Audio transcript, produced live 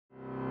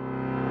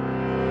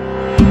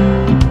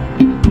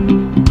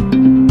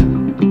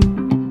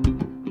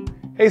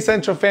Hey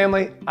Central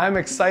family, I'm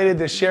excited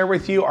to share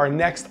with you our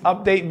next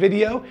update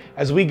video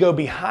as we go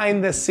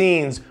behind the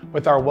scenes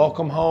with our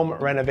welcome home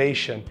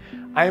renovation.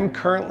 I am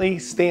currently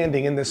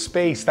standing in the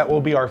space that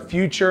will be our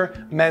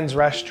future men's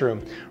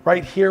restroom.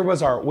 Right here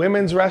was our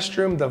women's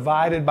restroom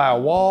divided by a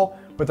wall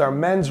with our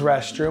men's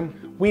restroom.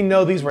 We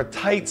know these were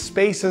tight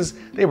spaces.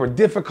 They were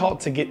difficult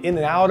to get in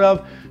and out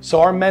of.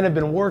 So our men have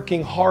been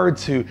working hard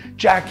to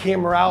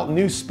jackhammer out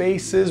new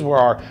spaces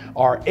where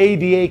our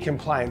ADA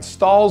compliant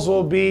stalls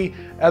will be,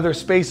 other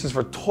spaces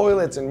for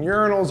toilets and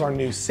urinals. Our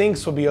new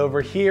sinks will be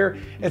over here.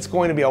 It's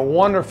going to be a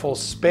wonderful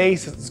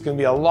space. It's going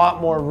to be a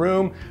lot more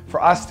room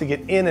for us to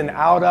get in and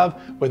out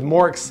of, with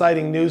more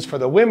exciting news for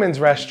the women's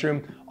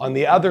restroom on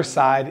the other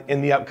side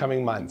in the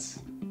upcoming months.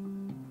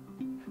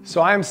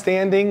 So I am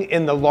standing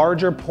in the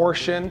larger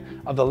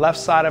portion of the left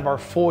side of our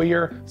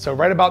foyer. So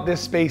right about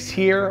this space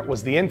here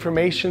was the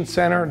information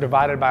center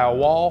divided by a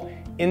wall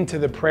into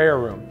the prayer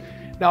room.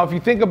 Now, if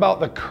you think about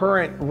the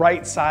current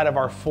right side of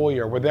our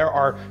foyer, where there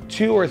are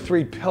 2 or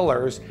 3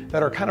 pillars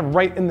that are kind of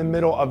right in the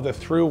middle of the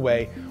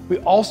throughway, we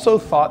also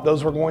thought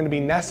those were going to be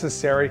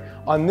necessary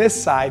on this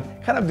side,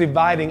 kind of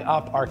dividing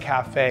up our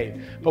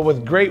cafe. But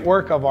with great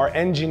work of our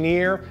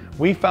engineer,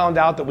 we found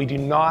out that we do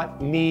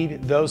not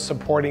need those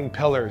supporting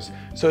pillars.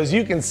 So as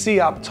you can see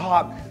up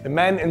top, the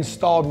men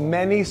installed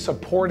many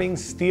supporting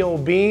steel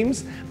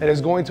beams that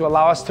is going to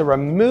allow us to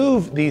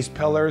remove these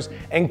pillars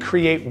and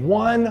create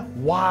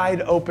one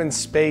wide open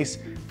space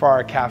for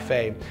our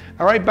cafe.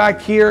 Now right back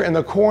here in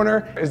the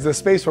corner is the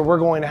space where we're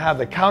going to have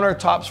the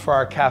countertops for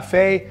our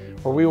cafe,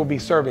 where we will be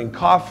serving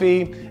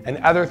coffee and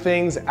other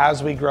things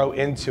as we grow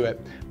into it.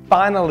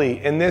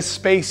 Finally, in this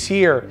space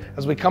here,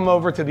 as we come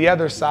over to the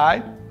other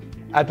side,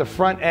 at the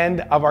front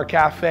end of our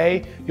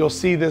cafe, you'll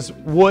see this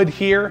wood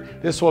here.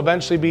 This will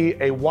eventually be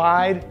a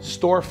wide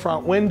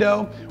storefront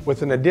window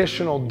with an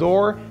additional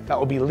door that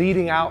will be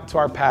leading out to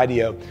our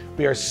patio.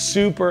 We are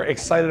super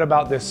excited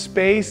about this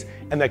space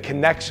and the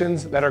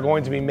connections that are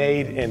going to be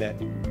made in it.